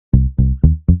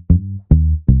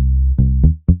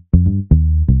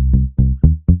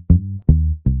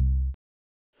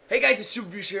Super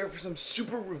Reviews here for some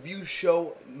Super Review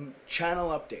Show channel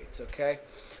updates, okay?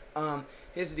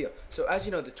 Here's the deal. So as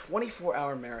you know, the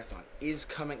 24-hour marathon is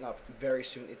coming up very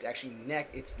soon. It's actually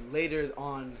it's later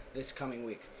on this coming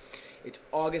week. It's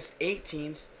August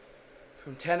 18th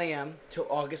from 10 a.m. till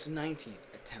August 19th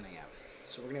at 10 a.m.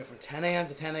 So we're going to go from 10 a.m.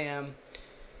 to 10 a.m.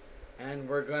 and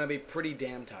we're going to be pretty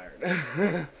damn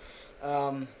tired.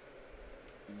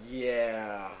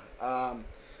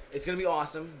 It's gonna be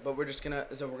awesome, but we're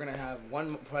gonna have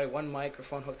probably one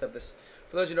microphone hooked up.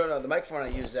 For those who don't know, the microphone I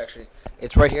use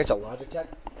it's right here. It's a Logitech,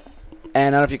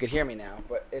 and I don't know if you could hear me now,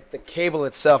 but the cable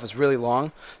itself is really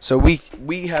long, so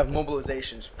we have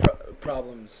mobilization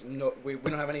problems. No, we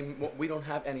don't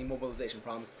have any mobilization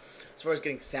problems as far as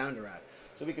getting sound around.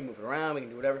 So we can move it around, we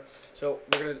can do whatever. So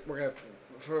we're gonna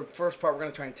for the first part we're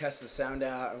gonna try and test the sound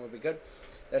out, and we'll be good.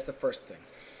 That's the first thing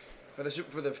for the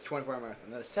 24-hour marathon.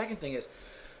 Now the second thing is,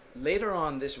 later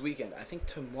on this weekend, I think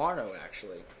tomorrow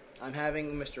actually, I'm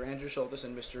having Mr. Andrew Schultes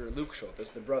and Mr. Luke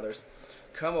Schultes, the brothers,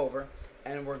 come over,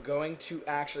 and we're going to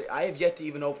actually, I have yet to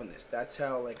even open this. That's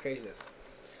how crazy this is.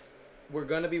 We're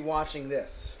going to be watching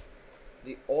this,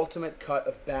 the ultimate cut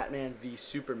of Batman v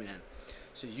Superman.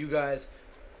 So you guys,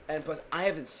 and plus I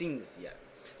haven't seen this yet,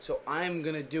 so I'm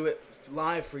going to do it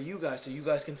live for you guys so you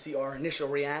guys can see our initial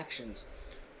reactions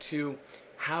to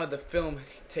how the film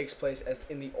takes place as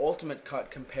in the ultimate cut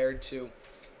compared to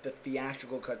the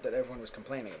theatrical cut that everyone was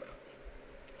complaining about.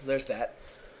 So there's that.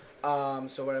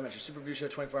 So what I mentioned, Super Review Show,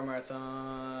 24-hour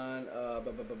marathon,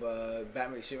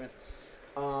 Batman v Superman.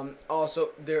 Also,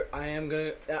 I am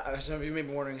gonna. Some of you may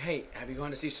be wondering, hey, have you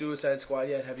gone to see Suicide Squad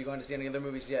yet? Have you gone to see any other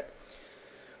movies yet?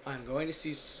 I'm going to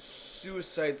see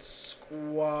Suicide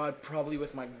Squad probably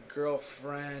with my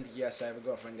girlfriend. Yes, I have a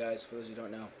girlfriend, guys. For those who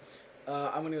don't know.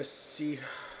 I'm going to go see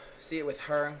it with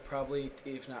her, probably,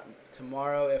 if not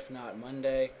tomorrow, if not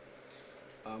Monday.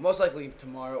 Most likely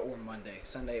tomorrow or Monday,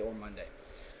 Sunday or Monday.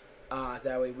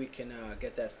 That way we can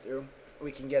get that through.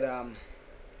 We can get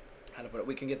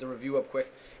we can get the review up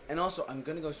quick. And also, I'm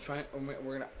going to go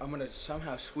I'm going to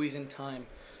somehow squeeze in time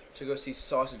to go see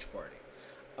Sausage Party.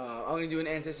 I'm going to do an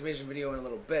anticipation video in a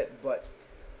little bit, but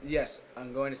yes,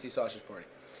 I'm going to see Sausage Party.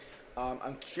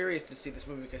 I'm curious to see this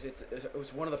movie because it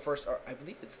was one of the first, I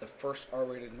believe it's the first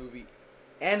R-rated movie,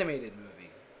 animated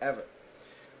movie ever,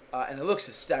 and it looks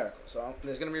hysterical. So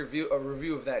there's going to be a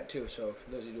review of that too. So for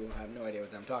those of you who have no idea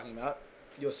what I'm talking about,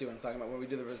 you'll see what I'm talking about when we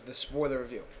do the spoiler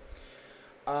review.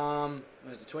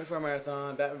 There's the 24-hour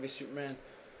marathon, Batman v Superman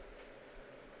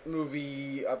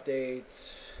movie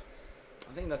updates.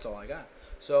 I think that's all I got.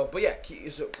 So, but yeah,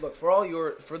 so look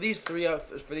for these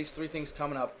three things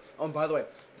coming up. Oh, and by the way,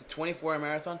 the 24-hour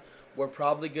marathon, we're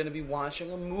probably going to be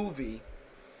watching a movie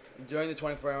during the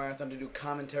 24-hour marathon to do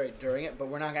commentary during it, but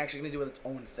we're not actually going to do its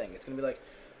own thing. It's going to be like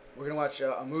we're going to watch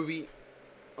a movie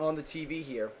on the TV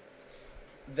here.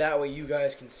 That way, you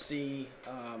guys can see.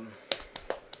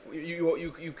 You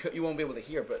won't be able to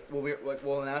hear, but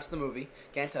we'll announce the movie.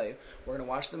 Can't tell you. We're going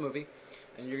to watch the movie.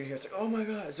 And you're gonna hear us like, oh my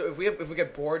god! So if we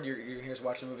get bored, you're gonna hear us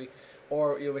watch the movie,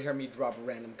 or you'll hear me drop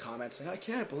random comments like, I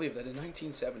can't believe that in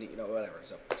 1970, whatever.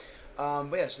 So,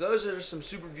 but yeah, so those are just some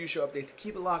Super Review Show updates.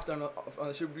 Keep it locked on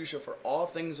the Super Review Show for all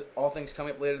things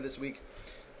coming up later this week.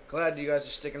 Glad you guys are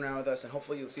sticking around with us, and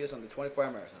hopefully you'll see us on the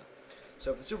 24-hour marathon.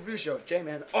 So for the Super Review Show,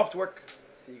 J-Man off to work.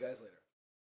 See you guys later.